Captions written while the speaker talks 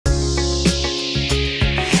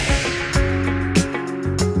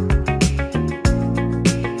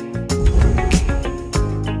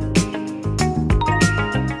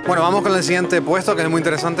Bueno, vamos con el siguiente puesto, que es muy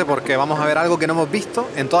interesante porque vamos a ver algo que no hemos visto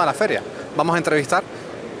en toda la feria. Vamos a entrevistar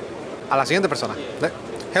a la siguiente persona.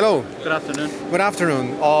 Hello. Good afternoon. Good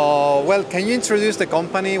afternoon. Well, can you introduce the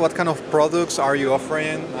company? What kind of products are you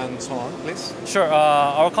offering and so on, please? Sure.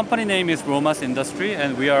 Our company name is Romas Industry,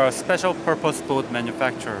 and we are a special purpose boat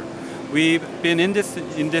manufacturer. We've been in this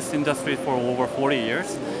industry for over 40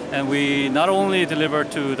 years, and we not only deliver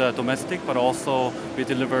to the domestic, but also we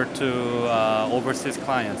deliver to overseas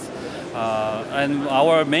clients. And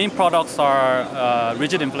our main products are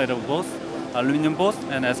rigid inflatable boats, aluminum boats,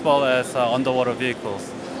 and as well as underwater vehicles.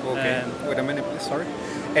 Okay. Wait a minute, please.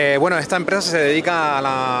 Sorry. Bueno, esta empresa se dedica a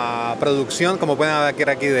la producción, como pueden ver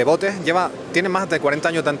aquí, de botes. Tiene más de 40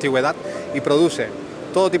 años de antigüedad y produce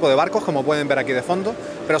todo tipo de barcos, como pueden ver aquí de fondo,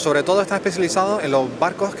 pero sobre todo está especializado en los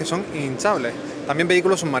barcos que son hinchables. También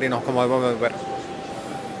vehículos submarinos, como podemos ver.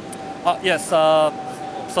 Yes.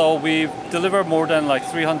 So we deliver more than like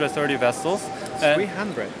 330 vessels.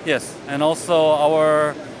 300. Yes, and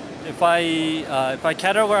also if I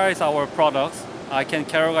categorize our products, I can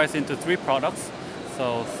categorize into 3 products.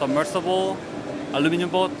 So submersible, aluminum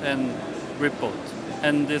boat, and rib boat.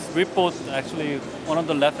 And this rib boat, actually, one on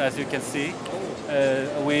the left, as you can see,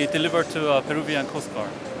 we deliver to a Peruvian Coast Guard.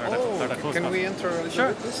 Can we enter a Sure.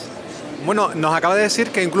 bit, please? Bueno, nos acaba de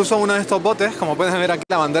decir que incluso uno de estos botes, como pueden ver aquí,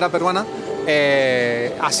 la bandera peruana,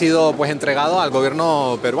 ha sido pues entregado al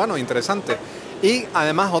gobierno peruano. Interesante. Y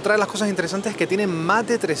además, otra de las cosas interesantes es que tienen más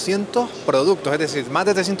de 300 productos, es decir, más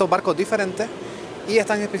de 300 barcos diferentes, y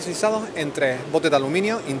están especializados entre botes de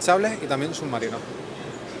aluminio, hinchables y también submarinos.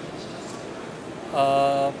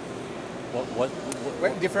 What?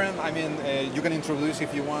 Well, different, I mean, you can introduce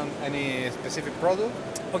if you want any specific product.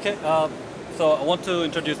 Okay, so I want to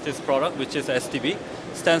introduce this product, which is SDV,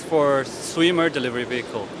 stands for Swimmer Delivery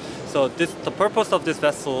Vehicle. So the purpose of this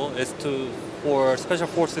vessel is for special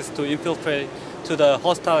forces to infiltrate to the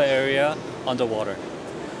hostile area underwater.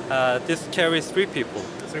 This carries 3 people.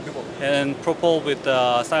 3 people. And propelled with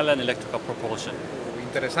silent electrical propulsion.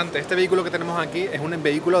 Interesante. Este vehículo que tenemos aquí es un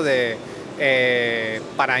vehículo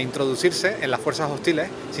para introducirse en las fuerzas hostiles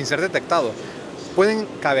sin ser detectado. Pueden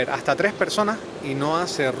caber hasta 3 personas y no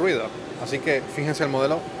hace ruido. Así que fíjense el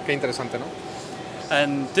modelo, qué interesante, ¿no?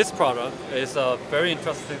 And this product is a very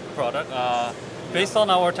interesting product. Based on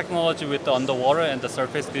our technology with the underwater and the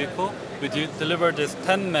surface vehicle, we deliver this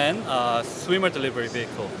 10-man swimmer delivery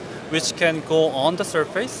vehicle, which can go on the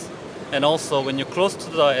surface, and also when you're close to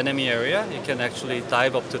the enemy area, you can actually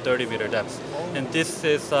dive up to 30-meter depths. And this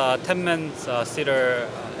is a 10-man seater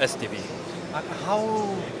SDV. How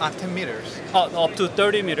at 10 meters? Up to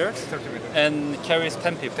 30 meters, 30 meters. And carries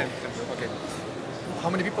 10 people. 10, okay. How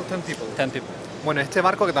many people? 10 people. 10 people. Bueno, este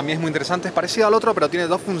barco, que también es muy interesante, es parecido al otro, pero tiene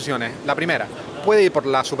 2 funciones. La primera, puede ir por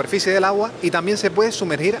la superficie del agua y también se puede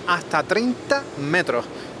sumergir hasta 30 metros,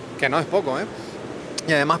 que no es poco, ¿eh?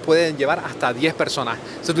 Y además puede llevar hasta 10 personas.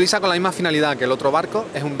 Se utiliza con la misma finalidad que el otro barco,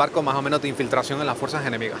 es un barco más o menos de infiltración en las fuerzas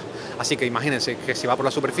enemigas. Así que imagínense que si va por la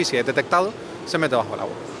superficie y es detectado, se mete bajo el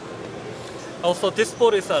agua. Also, this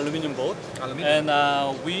boat is an aluminum boat, Aluminum.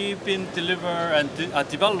 and we've been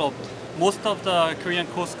developed most of the Korean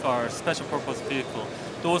Coast Guard special purpose vehicle.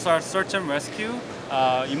 Those are search and rescue,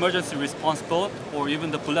 emergency response boat, or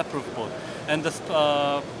even the bulletproof boat. And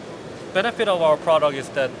the benefit of our product is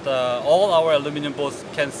that all our aluminum boats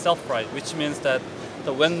can self-right, which means that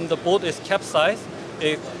when the boat is capsized,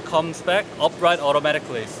 it comes back upright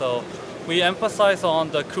automatically. So we emphasize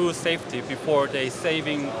on the crew safety before they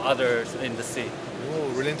saving others in the sea.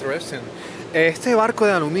 Oh, really interesting. Este barco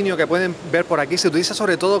de aluminio que pueden ver por aquí se utiliza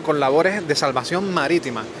sobre todo con labores de salvación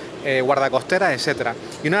marítima, guardacostera, etc.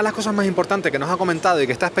 Y una de las cosas más importantes que nos ha comentado y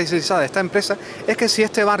que está especializada esta empresa es que si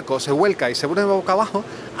este barco se vuelca y se vuelve boca abajo,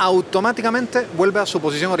 automáticamente vuelve a su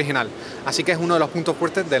posición original. Así que es uno de los puntos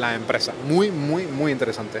fuertes de la empresa. Muy, muy, muy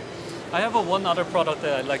interesante. I have one other product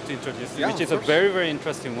that I'd like to introduce, which is a course. very, very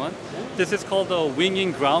interesting one. This is called the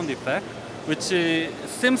winging ground effect, which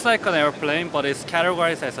seems like an airplane, but it's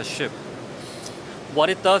categorized as a ship. What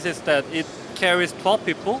it does is that it carries 12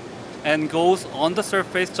 people and goes on the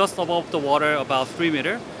surface just above the water about 3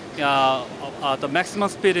 meters. The maximum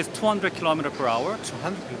speed is 200 km/h,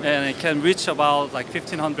 200 and it can reach about like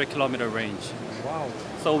 1500 kilometer range. Wow.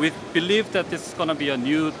 So we believe that this is going to be a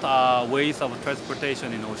new ways of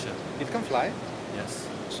transportation in ocean. It can fly? Yes.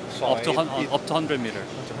 So Up to 100 meters.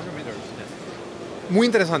 100 meters. Yes. Muy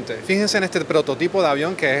interesante. Fíjense en este prototipo de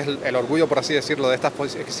avión, que es el orgullo, por así decirlo, de esta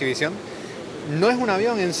exhibición. No es un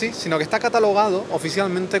avión en sí, sino que está catalogado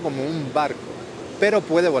oficialmente como un barco, pero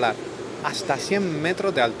puede volar hasta 100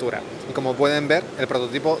 metros de altura. Y como pueden ver, el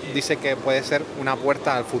prototipo dice que puede ser una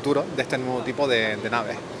puerta al futuro de este nuevo tipo de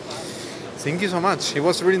naves. Thank you so much. It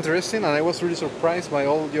was really interesting, and I was really surprised by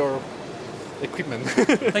all your equipment.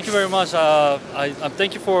 Thank you very much.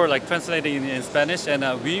 Thank you for translating in Spanish, and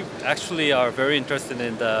we actually are very interested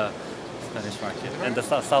in the Spanish market and the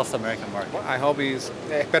South American market. I hope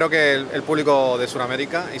espero que el público de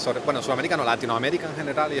Sudamérica y Sudamérica no, Latinoamérica en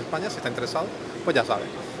general y España, si está interesado, pues ya sabe.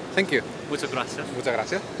 Thank you. Muchas gracias. Muchas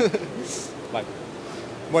gracias. Bye.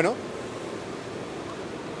 Bueno.